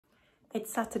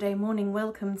It's Saturday morning.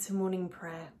 Welcome to morning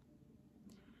prayer.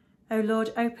 O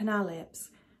Lord, open our lips,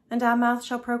 and our mouth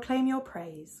shall proclaim your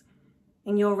praise.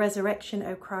 In your resurrection,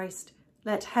 O Christ,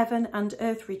 let heaven and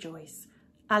earth rejoice.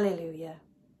 Alleluia.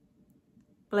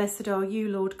 Blessed are you,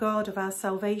 Lord God of our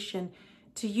salvation.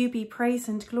 To you be praise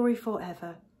and glory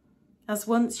forever. As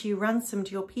once you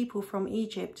ransomed your people from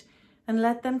Egypt and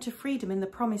led them to freedom in the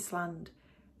promised land,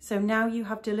 so now you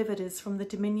have delivered us from the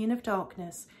dominion of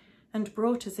darkness and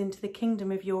brought us into the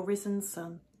kingdom of your risen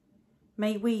Son.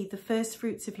 May we, the first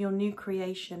fruits of your new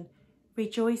creation,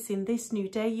 rejoice in this new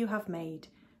day you have made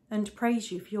and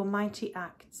praise you for your mighty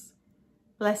acts.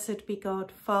 Blessed be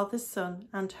God, Father, Son,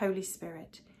 and Holy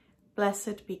Spirit.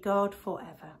 Blessed be God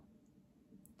forever.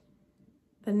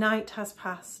 The night has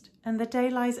passed and the day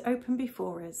lies open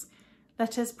before us.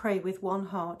 Let us pray with one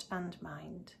heart and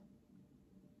mind.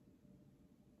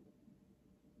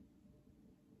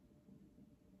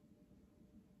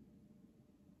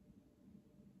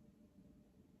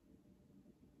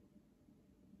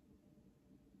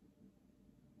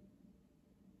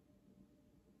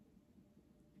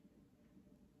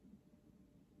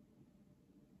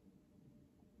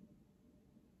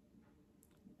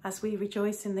 As we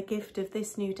rejoice in the gift of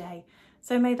this new day,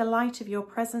 so may the light of your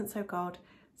presence, O God,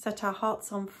 set our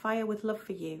hearts on fire with love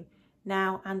for you,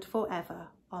 now and forever.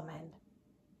 Amen.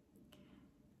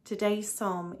 Today's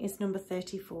psalm is number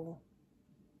 34.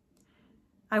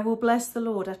 I will bless the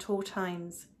Lord at all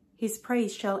times. His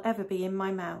praise shall ever be in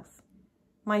my mouth.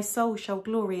 My soul shall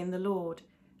glory in the Lord.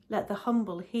 Let the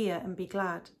humble hear and be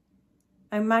glad.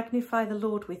 O magnify the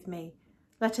Lord with me.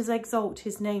 Let us exalt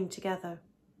his name together.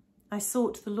 I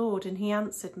sought the Lord, and he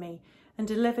answered me, and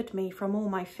delivered me from all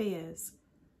my fears.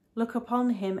 Look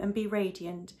upon him and be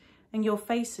radiant, and your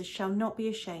faces shall not be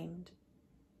ashamed.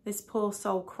 This poor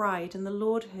soul cried, and the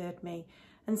Lord heard me,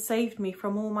 and saved me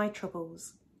from all my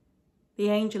troubles. The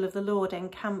angel of the Lord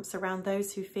encamps around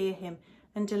those who fear him,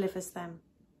 and delivers them.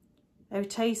 O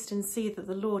taste and see that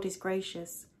the Lord is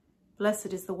gracious.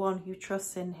 Blessed is the one who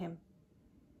trusts in him.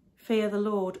 Fear the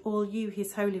Lord, all you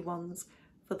his holy ones,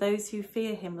 for those who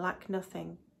fear him lack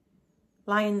nothing.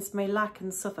 Lions may lack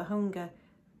and suffer hunger,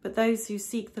 but those who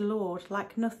seek the Lord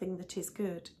lack nothing that is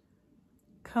good.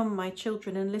 Come, my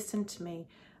children, and listen to me.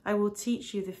 I will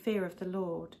teach you the fear of the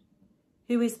Lord.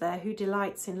 Who is there who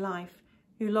delights in life,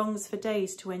 who longs for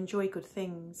days to enjoy good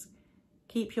things?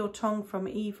 Keep your tongue from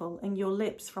evil and your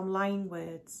lips from lying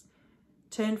words.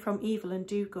 Turn from evil and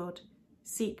do good.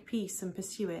 Seek peace and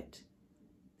pursue it.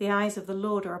 The eyes of the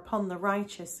Lord are upon the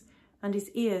righteous, and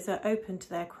his ears are open to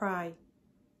their cry.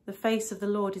 The face of the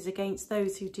Lord is against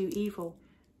those who do evil,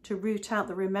 to root out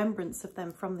the remembrance of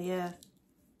them from the earth.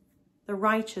 The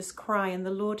righteous cry, and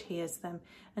the Lord hears them,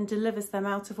 and delivers them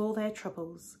out of all their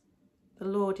troubles. The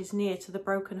Lord is near to the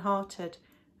brokenhearted,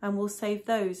 and will save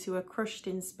those who are crushed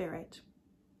in spirit.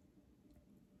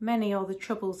 Many are the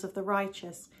troubles of the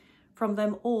righteous. From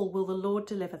them all will the Lord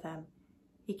deliver them.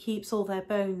 He keeps all their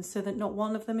bones, so that not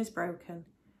one of them is broken.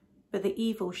 But the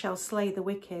evil shall slay the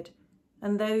wicked,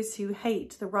 and those who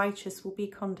hate the righteous will be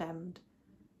condemned.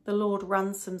 The Lord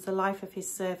ransoms the life of his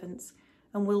servants,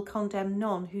 and will condemn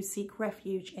none who seek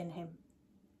refuge in him.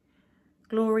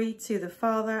 Glory to the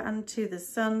Father, and to the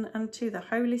Son, and to the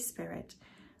Holy Spirit,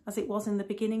 as it was in the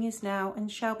beginning, is now,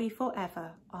 and shall be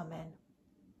forever. Amen.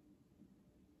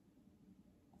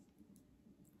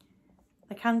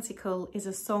 The canticle is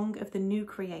a song of the new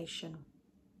creation.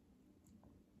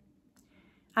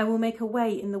 I will make a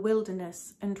way in the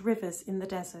wilderness and rivers in the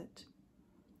desert.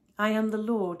 I am the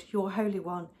Lord, your Holy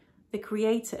One, the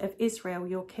Creator of Israel,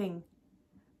 your King.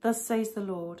 Thus says the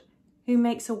Lord, who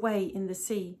makes a way in the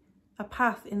sea, a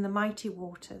path in the mighty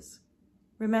waters.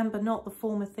 Remember not the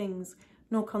former things,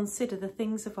 nor consider the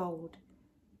things of old.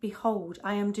 Behold,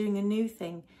 I am doing a new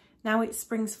thing. Now it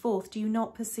springs forth. Do you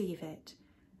not perceive it?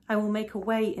 I will make a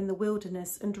way in the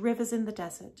wilderness and rivers in the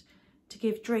desert, to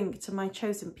give drink to my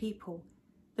chosen people,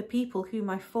 the people whom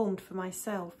I formed for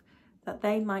myself, that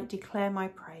they might declare my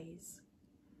praise.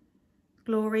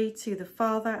 Glory to the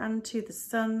Father, and to the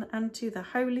Son, and to the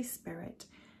Holy Spirit,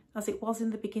 as it was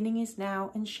in the beginning, is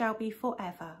now, and shall be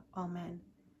forever. Amen.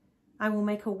 I will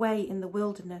make a way in the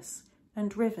wilderness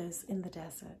and rivers in the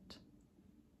desert.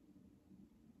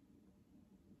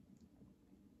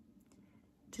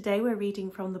 Today we're reading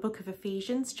from the book of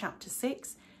Ephesians, chapter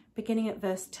 6, beginning at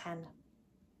verse 10.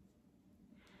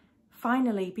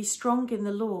 Finally, be strong in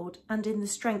the Lord and in the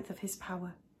strength of his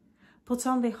power. Put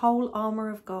on the whole armour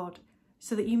of God,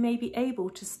 so that you may be able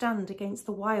to stand against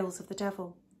the wiles of the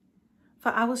devil. For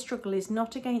our struggle is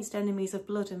not against enemies of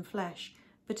blood and flesh,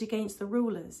 but against the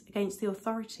rulers, against the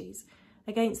authorities,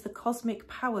 against the cosmic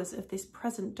powers of this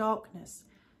present darkness,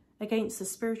 against the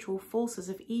spiritual forces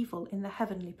of evil in the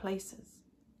heavenly places.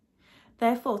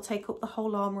 Therefore take up the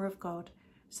whole armour of God,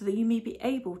 so that you may be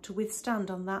able to withstand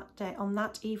on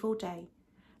that evil day,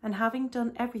 and having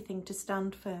done everything to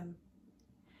stand firm.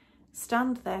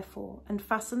 Stand therefore, and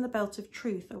fasten the belt of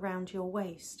truth around your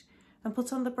waist, and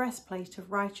put on the breastplate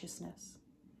of righteousness.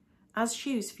 As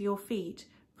shoes for your feet,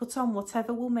 put on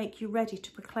whatever will make you ready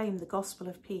to proclaim the gospel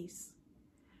of peace.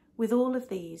 With all of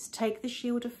these, take the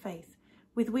shield of faith,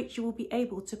 with which you will be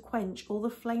able to quench all the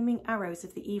flaming arrows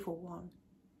of the evil one.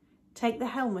 Take the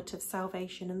helmet of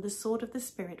salvation and the sword of the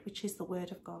Spirit, which is the word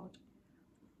of God.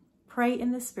 Pray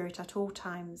in the Spirit at all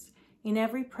times, in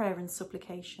every prayer and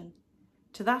supplication.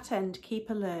 To that end, keep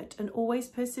alert and always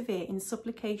persevere in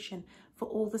supplication for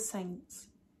all the saints.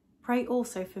 Pray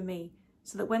also for me,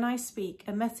 so that when I speak,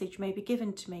 a message may be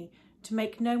given to me to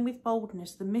make known with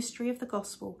boldness the mystery of the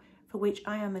gospel, for which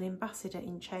I am an ambassador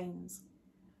in chains.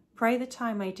 Pray that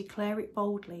I may declare it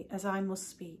boldly, as I must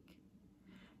speak.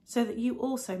 So that you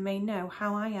also may know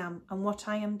how I am and what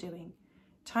I am doing.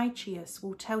 Tychius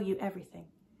will tell you everything.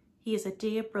 He is a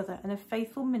dear brother and a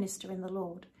faithful minister in the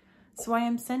Lord. So I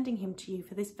am sending him to you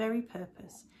for this very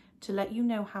purpose, to let you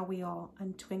know how we are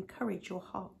and to encourage your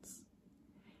hearts.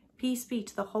 Peace be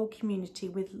to the whole community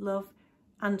with love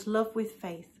and love with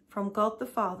faith, from God the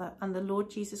Father and the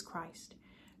Lord Jesus Christ.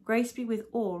 Grace be with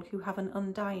all who have an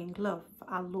undying love for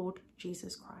our Lord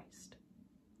Jesus Christ.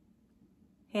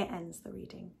 Here ends the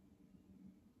reading.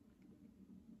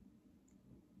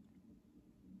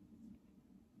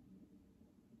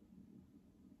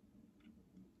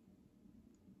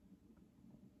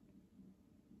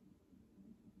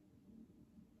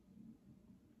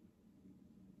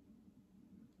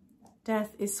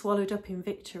 Death is swallowed up in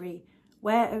victory.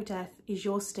 Where, O death, is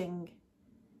your sting?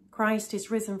 Christ is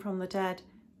risen from the dead,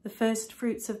 the first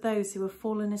fruits of those who have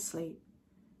fallen asleep.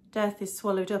 Death is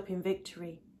swallowed up in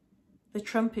victory. The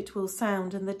trumpet will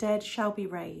sound, and the dead shall be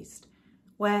raised.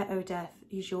 Where, O death,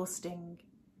 is your sting?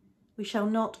 We shall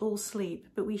not all sleep,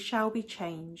 but we shall be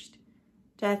changed.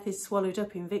 Death is swallowed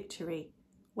up in victory.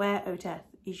 Where, O death,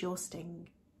 is your sting?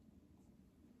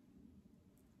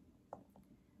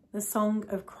 The Song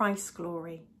of Christ's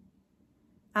Glory.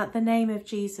 At the name of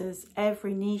Jesus,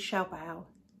 every knee shall bow.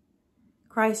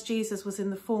 Christ Jesus was in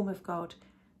the form of God,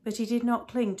 but he did not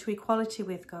cling to equality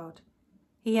with God.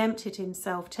 He emptied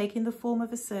himself, taking the form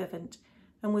of a servant,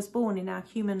 and was born in our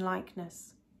human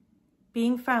likeness.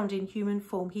 Being found in human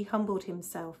form, he humbled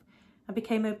himself and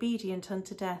became obedient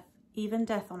unto death, even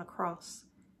death on a cross.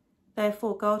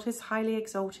 Therefore God has highly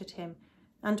exalted him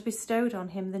and bestowed on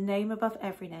him the name above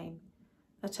every name,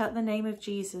 that at the name of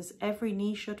Jesus every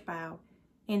knee should bow,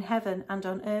 in heaven and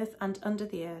on earth and under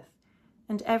the earth,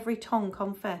 and every tongue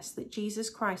confess that Jesus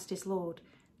Christ is Lord,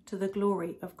 to the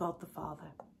glory of God the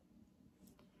Father.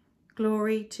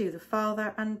 Glory to the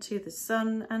Father, and to the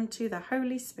Son, and to the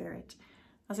Holy Spirit,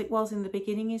 as it was in the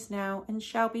beginning, is now, and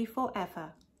shall be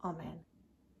forever. Amen.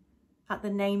 At the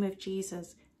name of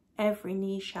Jesus, every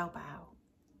knee shall bow.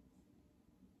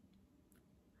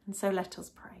 And so let us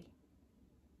pray.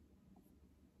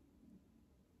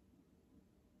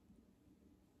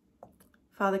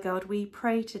 Father God, we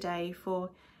pray today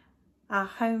for our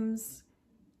homes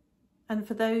and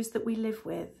for those that we live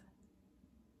with.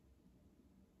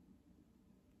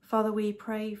 Father, we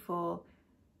pray for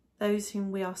those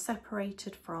whom we are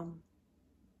separated from.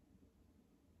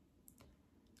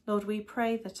 Lord, we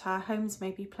pray that our homes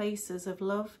may be places of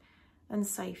love and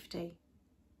safety,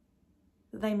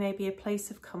 that they may be a place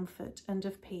of comfort and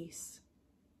of peace.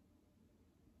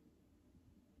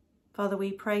 Father,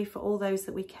 we pray for all those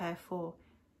that we care for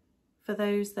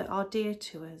those that are dear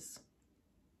to us.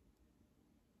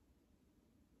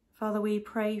 Father, we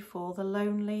pray for the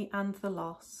lonely and the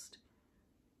lost.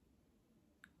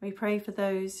 We pray for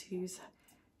those who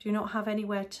do not have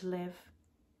anywhere to live.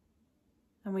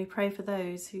 And we pray for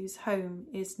those whose home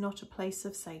is not a place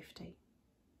of safety.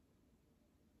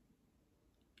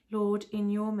 Lord, in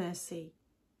your mercy,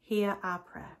 hear our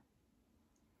prayer.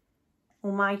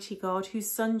 Almighty God, whose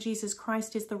Son Jesus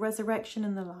Christ is the resurrection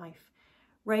and the life,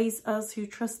 raise us who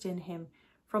trust in him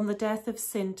from the death of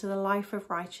sin to the life of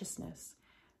righteousness,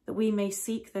 that we may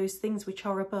seek those things which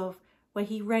are above, where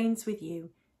he reigns with you,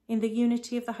 in the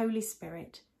unity of the Holy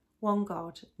Spirit, one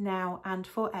God, now and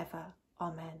forever.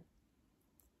 Amen.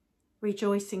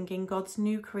 Rejoicing in God's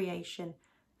new creation,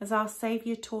 as our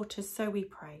Saviour taught us, so we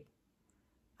pray.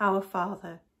 Our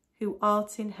Father, who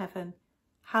art in heaven,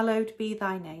 hallowed be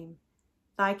thy name.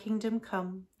 Thy kingdom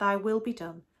come, thy will be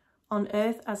done, on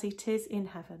earth as it is in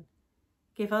heaven.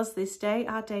 Give us this day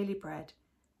our daily bread,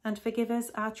 and forgive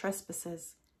us our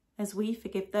trespasses, as we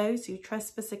forgive those who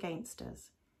trespass against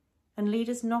us. And lead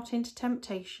us not into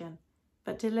temptation,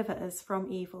 but deliver us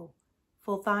from evil.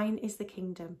 For thine is the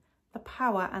kingdom, the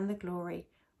power and the glory,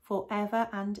 for ever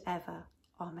and ever.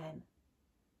 Amen.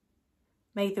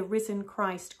 May the risen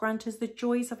Christ grant us the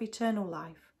joys of eternal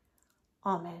life.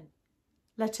 Amen.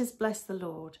 Let us bless the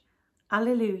Lord.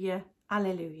 Alleluia,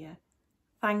 alleluia.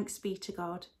 Thanks be to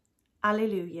God.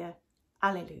 Alleluia,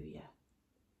 alleluia.